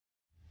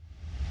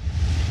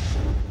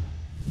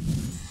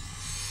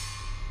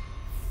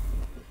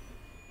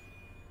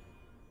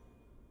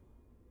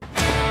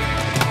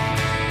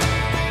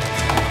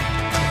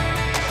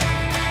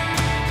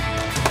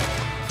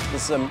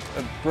a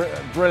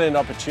brilliant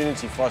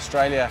opportunity for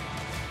Australia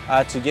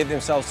to get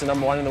themselves to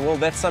 #1 in the world.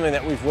 That's something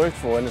that we've worked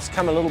for, and it's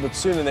come a little bit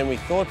sooner than we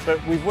thought, but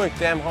we've worked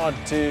damn hard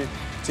to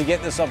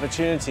get this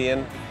opportunity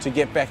and to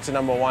get back to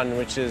 #1,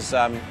 which is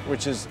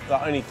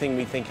the only thing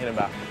we're thinking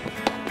about.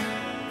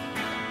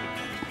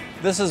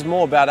 This is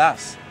more about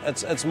us.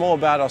 It's more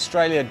about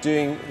Australia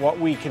doing what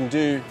we can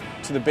do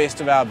to the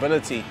best of our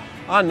ability.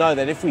 I know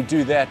that if we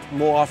do that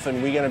more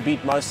often, we're going to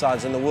beat most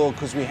sides in the world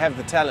because we have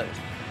the talent.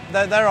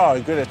 They are a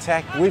good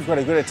attack. We've got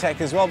a good attack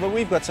as well, but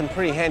we've got some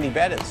pretty handy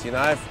batters. You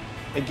know,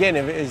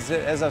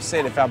 as I've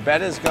said, if our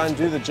batters go and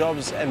do the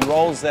jobs and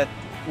roles that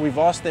we've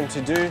asked them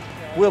to do,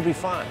 we'll be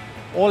fine.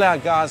 All our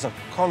guys are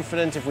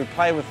confident. If we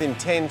play with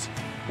intent,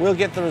 we'll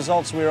get the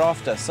results we're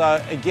after.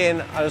 So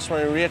again, I just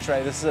want to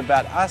reiterate, this is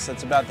about us.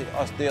 It's about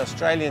the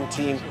Australian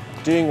team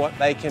doing what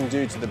they can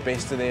do to the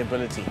best of their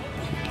ability.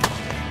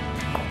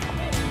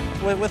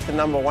 With the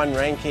 #1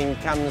 ranking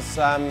comes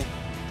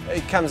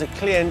a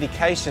clear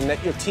indication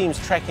that your team's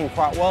tracking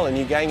quite well and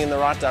you're going in the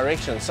right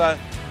direction. So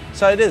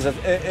it is.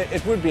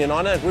 It would be an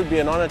honour. It would be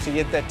an honour to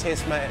get that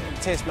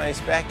test mace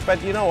back.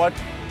 But you know what?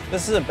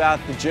 This is about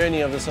the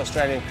journey of this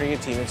Australian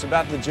cricket team. It's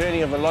about the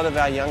journey of a lot of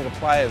our younger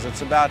players.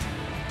 It's about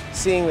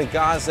seeing the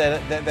guys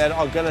that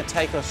are going to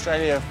take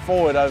Australia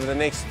forward over the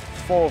next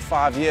 4 or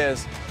 5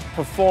 years,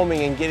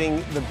 performing and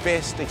getting the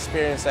best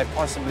experience they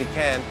possibly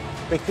can.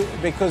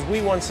 Because we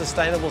want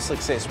sustainable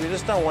success. We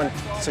just don't want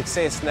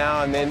success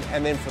now and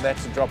then for that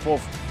to drop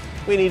off.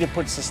 We need to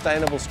put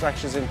sustainable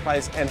structures in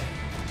place and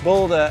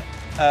build a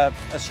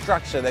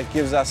structure that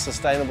gives us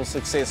sustainable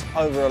success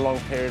over a long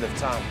period of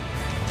time.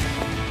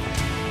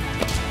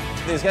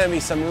 There's going to be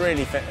some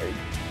really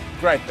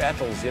great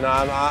battles. You know,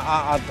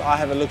 I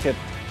have a look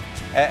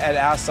at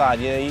our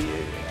side. You know,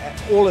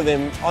 all of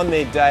them on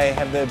their day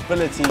have the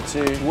ability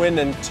to win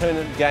and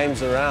turn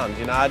games around.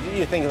 You know,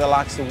 you think of the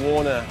likes of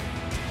Warner,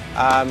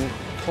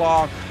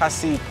 Clark,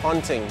 Hussey,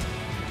 Ponting.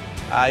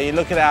 You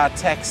look at our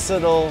attack,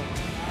 Siddle,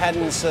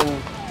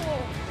 Pattinson,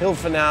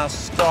 Hilfenau,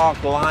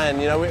 Stark, Lyon.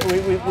 You know,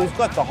 we've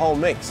got the whole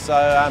mix.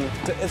 So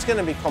it's going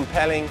to be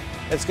compelling,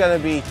 it's going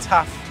to be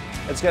tough,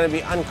 it's going to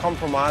be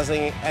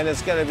uncompromising, and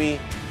it's going to be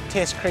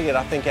Test cricket,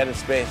 I think, at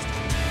its best.